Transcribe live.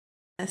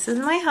This is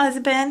my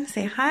husband.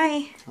 Say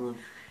hi. Hello.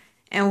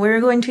 And we're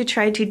going to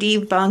try to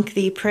debunk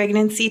the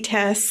pregnancy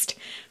test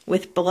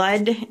with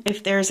blood.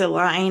 If there's a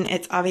line,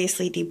 it's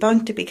obviously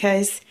debunked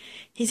because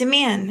he's a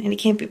man and he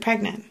can't be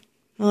pregnant.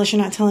 Unless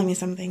you're not telling me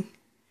something.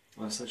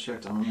 Last I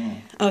checked, I'm a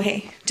man.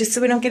 Okay, just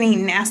so we don't get any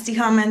nasty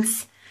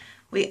comments,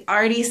 we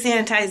already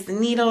sanitized the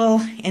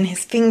needle in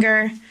his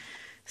finger.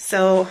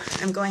 So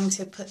I'm going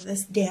to put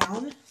this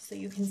down so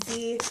you can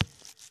see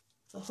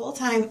the whole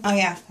time. Oh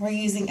yeah, we're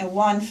using a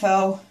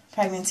Wanfo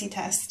pregnancy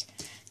test.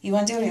 You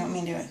want to do it or you want me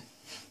to do it?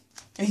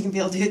 Are you going to be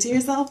able to do it to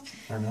yourself?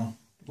 I don't know.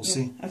 We'll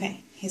see.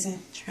 Okay, he's going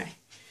to try.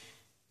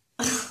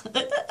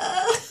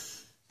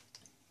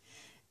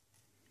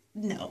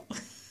 No.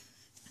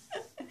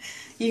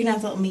 You're going to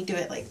have to let me do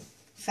it like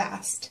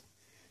fast.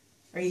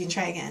 Or you can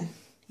try again.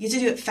 You have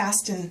to do it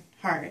fast and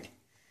hard.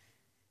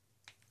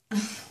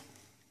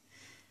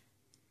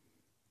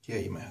 Yeah,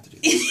 you might have to do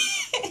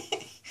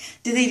that.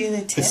 Do they do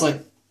the tip? It's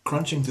like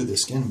crunching through the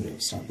skin, but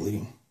it's not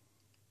bleeding.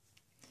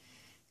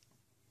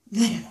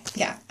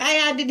 Yeah, I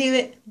had to do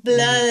it.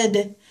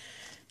 Blood.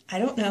 I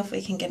don't know if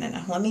we can get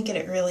enough. Let me get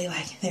it really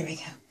like, there we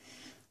go.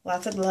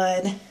 Lots of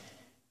blood.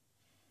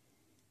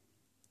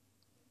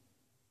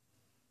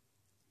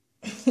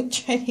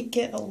 Trying to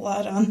get a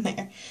lot on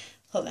there.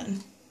 Hold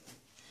on.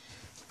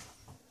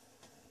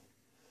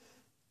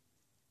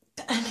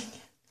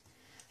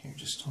 Here,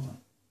 just hold on.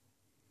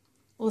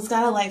 Well, it's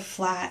gotta lie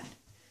flat.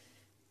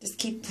 Just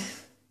keep...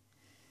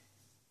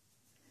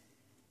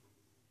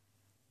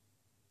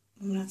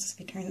 I'm not supposed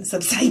to be turning this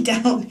upside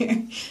down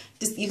here.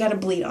 Just, you gotta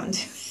bleed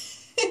onto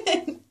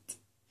it.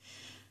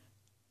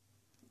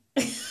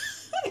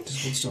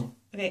 Just hold still.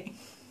 Okay.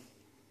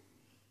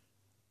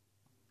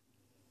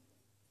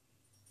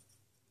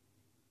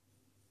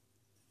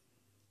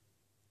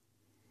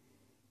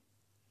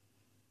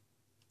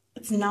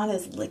 It's not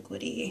as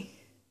liquidy.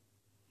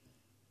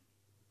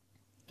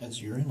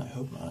 As urine? I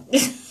hope not.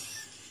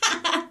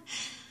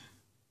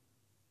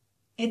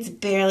 It's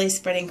barely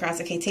spreading across.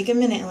 Okay, take a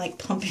minute and like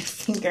pump your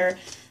finger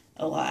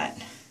a lot.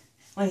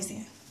 Let me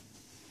see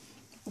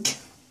it.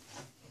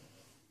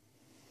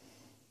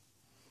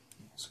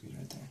 Squeeze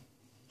right there.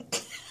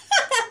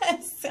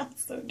 It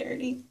sounds so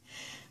dirty.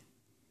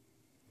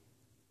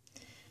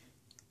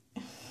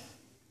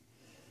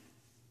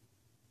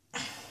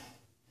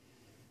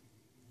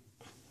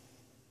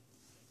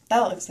 That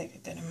looks like a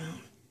good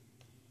amount.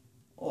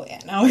 Oh yeah,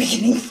 now we're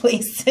getting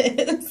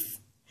places.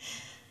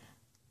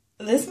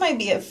 This might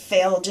be a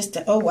fail just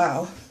to, oh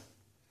wow.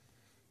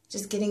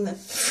 Just getting the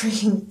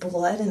freaking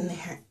blood in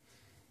there.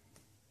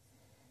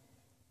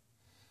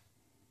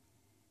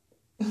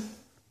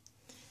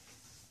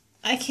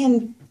 I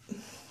can,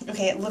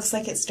 okay, it looks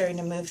like it's starting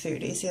to move through.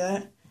 Do you see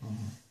that?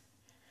 Mm-hmm.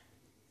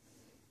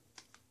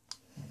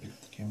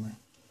 Get the camera.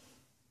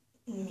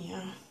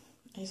 Yeah,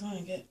 I just want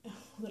to get a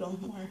little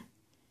more.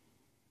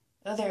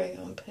 Oh, there we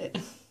go, and put it.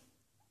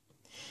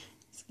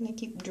 Just gonna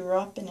keep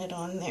dropping it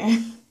on there.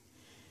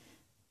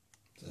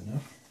 Is that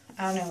enough?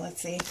 I don't know,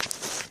 let's see.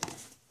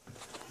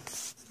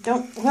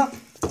 Well,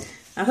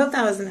 I hope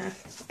that was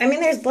enough. I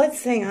mean, there's blood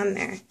staying on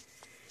there.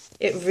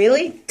 It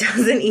really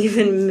doesn't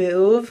even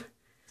move.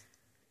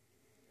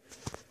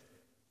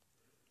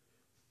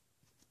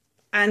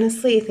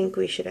 Honestly, I think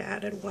we should have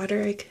added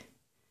water. I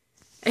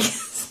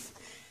guess.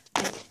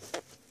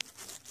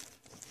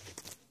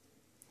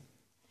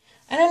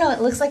 I don't know, it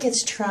looks like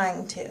it's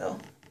trying to.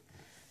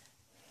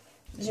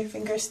 Is your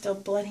finger still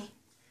bloody?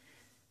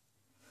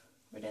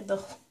 Where did the...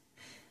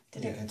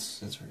 Yeah,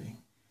 it's already...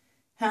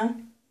 Huh?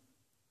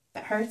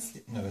 That hurts?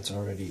 No, it's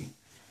already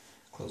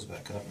closed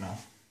back up now.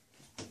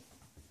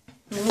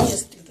 Let me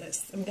just do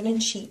this. I'm gonna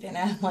cheat and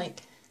add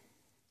like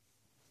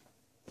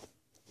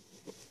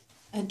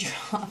a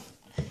drop.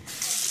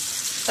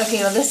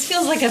 Okay, well this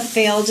feels like a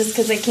fail just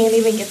because I can't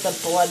even get the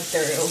blood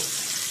through.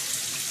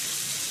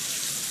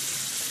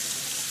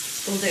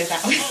 We'll do it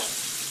that way.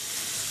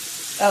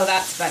 Oh,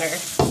 that's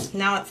better.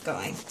 Now it's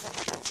going.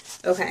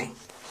 Okay.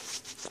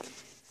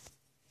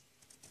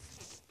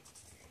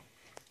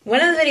 One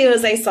of the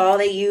videos I saw,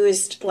 they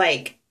used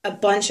like a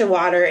bunch of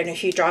water and a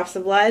few drops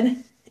of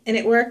blood, and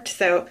it worked,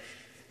 so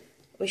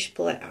we should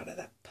pull it out of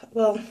that puddle.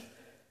 Well,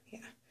 yeah,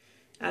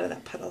 out of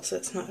that puddle so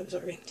it's not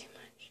absorbing too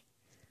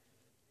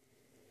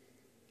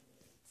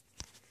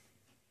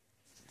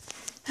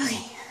much.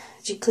 Okay,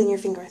 did you clean your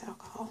finger with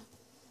alcohol?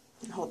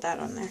 And hold that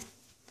on there.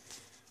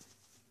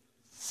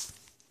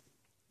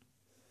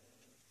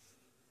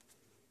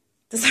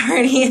 This is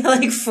already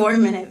like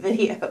 4-minute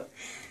video.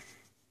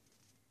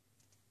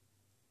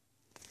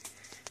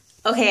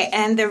 Okay,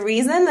 and the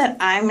reason that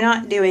I'm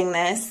not doing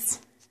this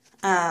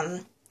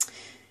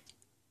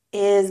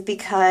is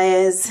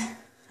because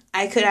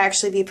I could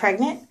actually be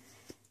pregnant,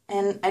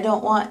 and I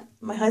don't want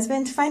my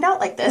husband to find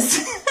out like this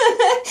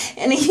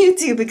in a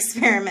YouTube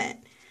experiment.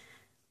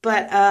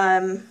 But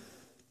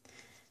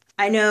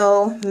I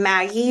know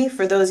Maggie,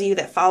 for those of you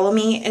that follow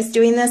me, is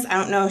doing this. I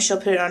don't know if she'll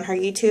put it on her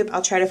YouTube.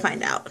 I'll try to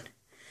find out.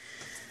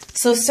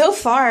 So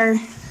far,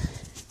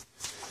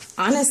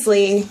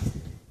 honestly,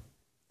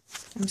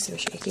 I'm so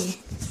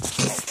shaky.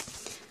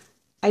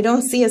 I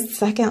don't see a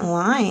second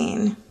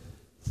line.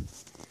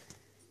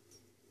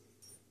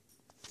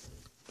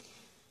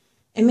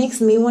 It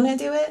makes me want to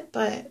do it,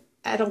 but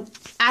I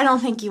don't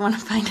think you want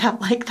to find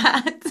out like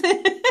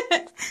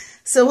that.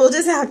 So we'll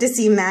just have to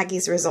see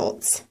Maggie's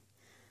results.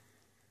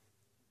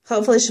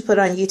 Hopefully she'll put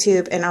it on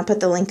YouTube, and I'll put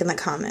the link in the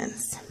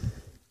comments.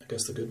 I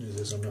guess the good news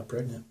is I'm not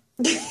pregnant.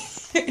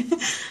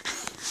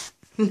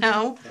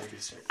 No,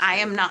 I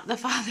am not the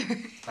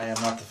father. I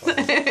am not the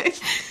father.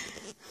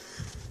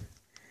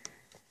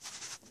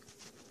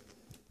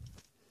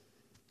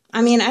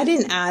 I mean, I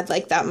didn't add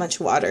like that much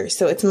water,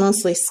 so it's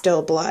mostly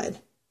still blood.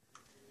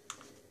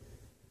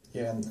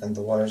 Yeah, and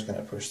the water's going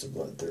to push the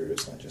blood through.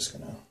 It's not just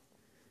going to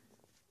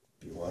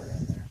be water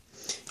in there.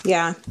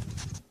 Yeah.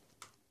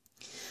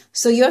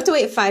 So you have to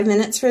wait 5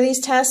 minutes for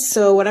these tests.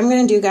 So what I'm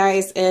going to do,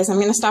 guys, is I'm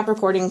going to stop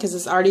recording because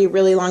it's already a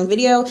really long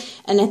video.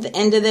 And at the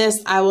end of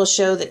this, I will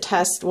show the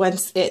test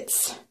once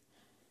it's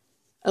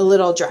a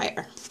little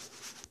drier.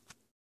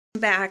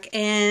 Back,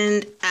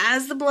 and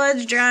as the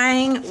blood's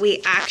drying,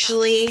 we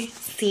actually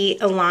see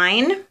a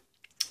line.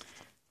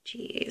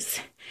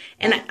 Jeez.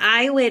 And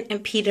I went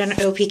and peed on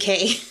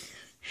OPK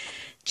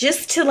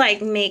just to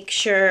like make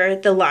sure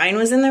the line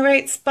was in the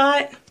right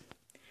spot.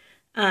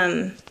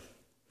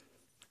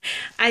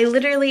 I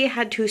literally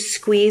had to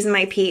squeeze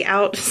my pee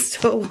out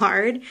so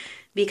hard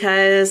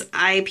because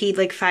I peed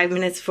like 5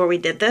 minutes before we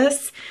did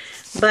this.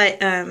 But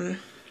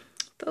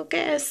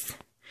focus.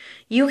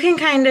 You can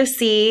kind of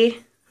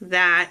see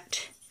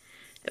that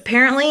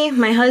apparently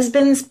my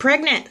husband's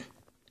pregnant.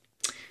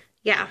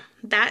 Yeah,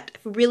 that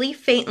really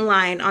faint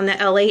line on the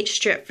LH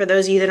strip, for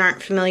those of you that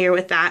aren't familiar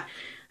with that,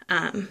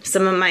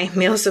 some of my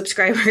male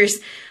subscribers,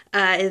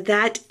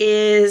 that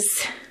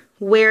is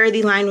where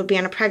the line would be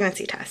on a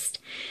pregnancy test.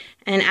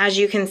 And as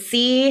you can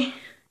see,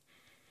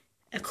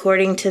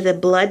 according to the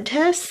blood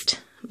test,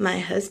 my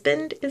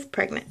husband is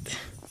pregnant.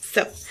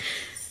 So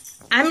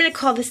I'm going to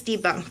call this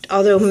debunked.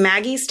 Although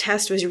Maggie's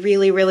test was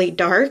really, really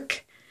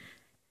dark,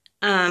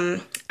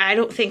 I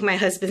don't think my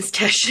husband's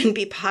test should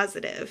be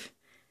positive.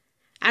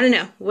 I don't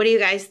know. What do you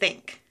guys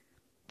think?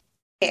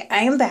 Okay, I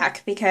am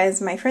back because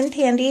my friend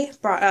Tandy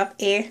brought up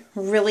a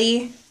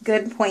really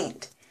good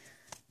point.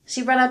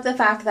 She brought up the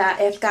fact that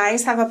if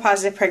guys have a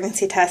positive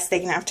pregnancy test, they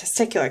can have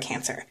testicular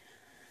cancer.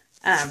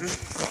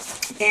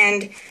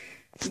 And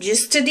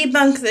just to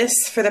debunk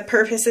this for the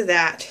purpose of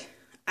that,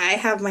 I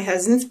have my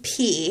husband's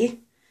pee,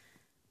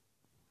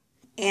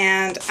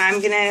 and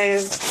I'm going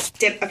to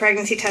dip a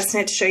pregnancy test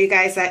in it to show you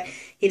guys that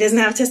he doesn't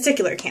have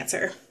testicular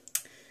cancer.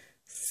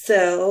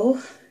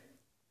 So,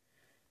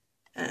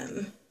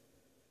 1,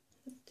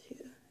 2,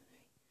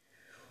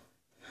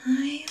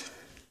 3, 5.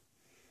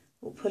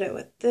 We'll put it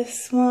with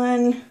this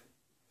one.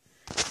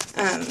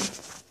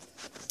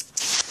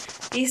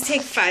 These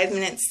take 5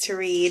 minutes to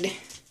read.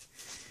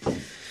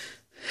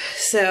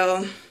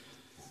 So,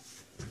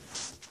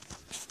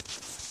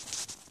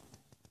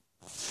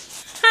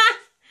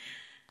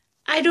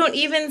 I don't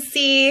even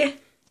see.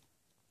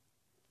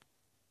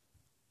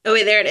 Oh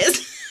wait, there it is.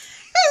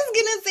 I was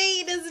gonna say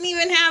he doesn't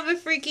even have a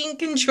freaking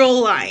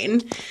control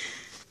line.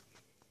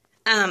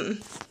 I'm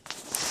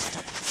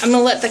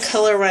gonna let the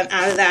color run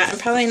out of that. I'm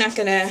probably not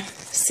gonna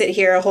sit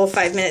here a whole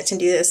 5 minutes and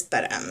do this,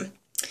 but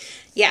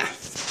yeah.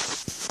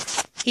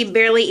 He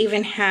barely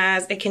even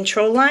has a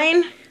control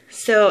line.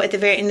 So at the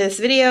very end of this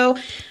video,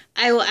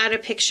 I will add a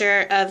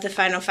picture of the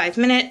final 5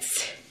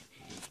 minutes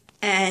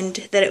and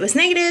that it was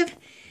negative.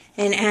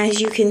 And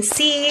as you can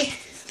see,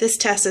 this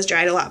test has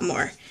dried a lot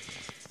more.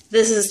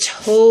 This is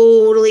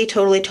totally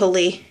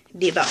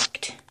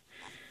debunked.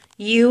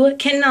 You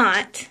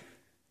cannot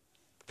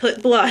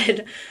put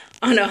blood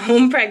on a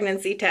home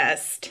pregnancy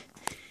test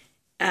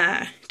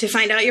to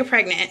find out you're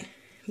pregnant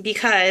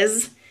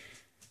because,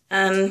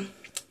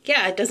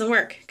 yeah, it doesn't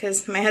work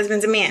because my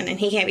husband's a man and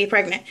he can't be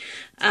pregnant.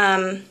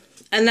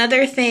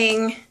 Another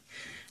thing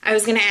I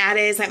was going to add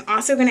is I'm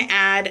also going to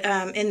add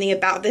in the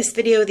About This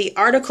video the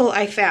article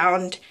I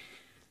found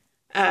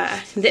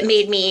that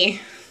made me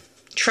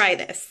try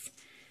this.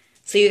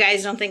 So you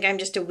guys don't think I'm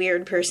just a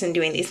weird person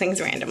doing these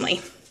things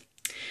randomly.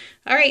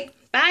 Alright,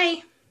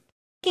 bye!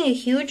 Taking a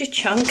huge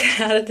chunk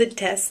out of the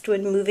test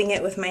when moving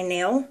it with my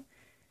nail.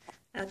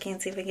 I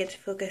can't see if I get to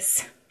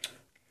focus.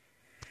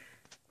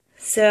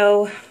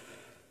 So,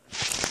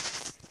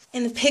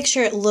 in the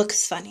picture it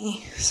looks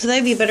funny. So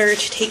that'd be better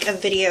to take a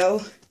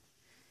video.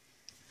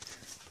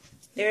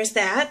 There's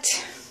that.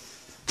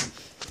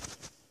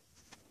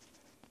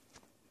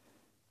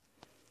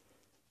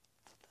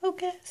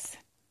 Focus.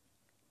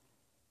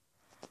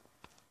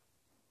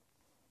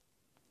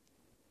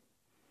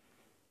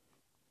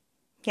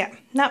 Yeah,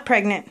 not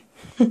pregnant.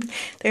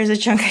 There's a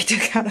chunk I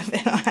took out of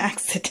it on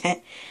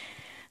accident.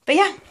 But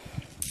yeah.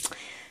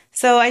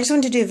 So I just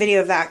wanted to do a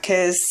video of that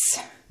because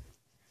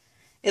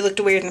it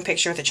looked weird in the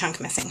picture with a chunk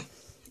missing.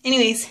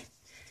 Anyways,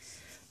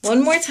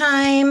 one more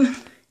time.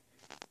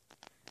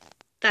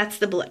 That's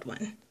the blood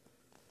one.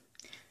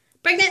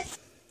 Pregnant.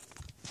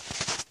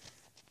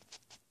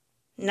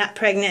 Not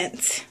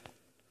pregnant.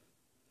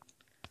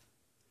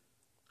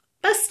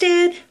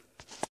 Busted.